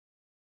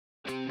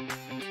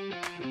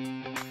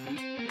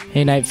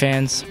Hey, Night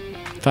fans.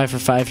 5 for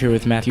 5 here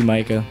with Matthew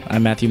Micah.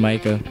 I'm Matthew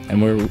Micah,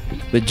 and we're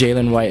with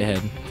Jaylyn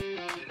Whitehead.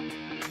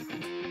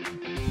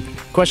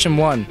 Question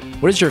 1.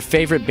 What is your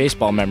favorite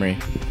baseball memory?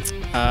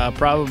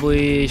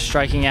 Probably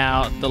striking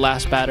out the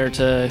last batter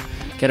to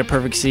get a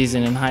perfect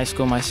season in high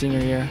school my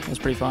senior year. It was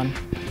pretty fun.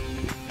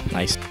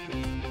 Nice.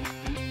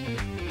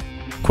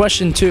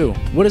 Question 2.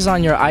 What is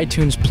on your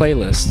iTunes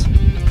playlist?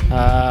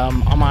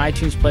 On my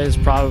iTunes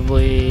playlist,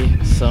 probably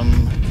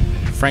some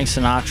Frank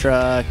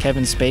Sinatra,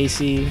 Kevin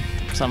Spacey,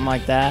 something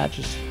like that.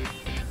 Just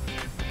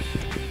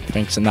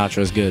Frank Sinatra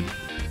is good.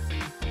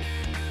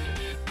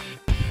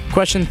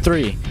 Question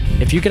 3.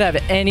 If you could have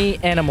any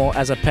animal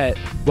as a pet,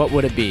 what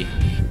would it be?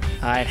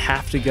 I'd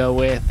have to go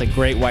with the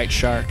great white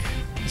shark.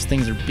 Those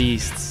things are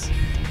beasts.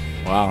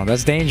 Wow,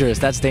 that's dangerous.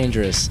 That's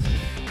dangerous.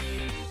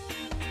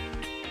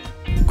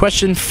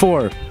 Question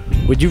 4.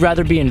 Would you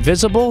rather be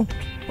invisible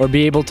or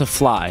be able to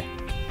fly?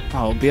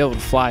 Oh, be able to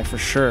fly for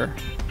sure.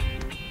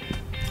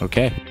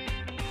 Okay.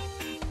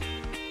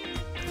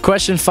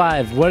 Question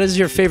 5. What is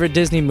your favorite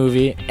Disney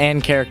movie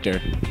and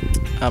character?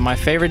 My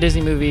favorite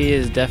Disney movie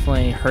is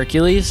definitely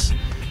Hercules.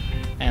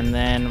 And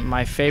then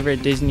my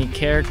favorite Disney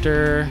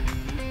character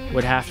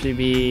would have to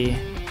be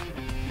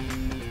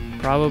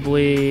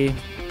probably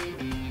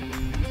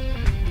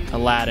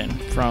Aladdin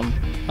from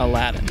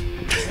Aladdin.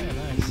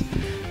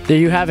 There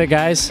you have it,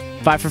 guys.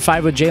 5 for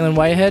 5 with Jaylyn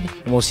Whitehead,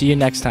 and we'll see you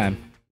next time.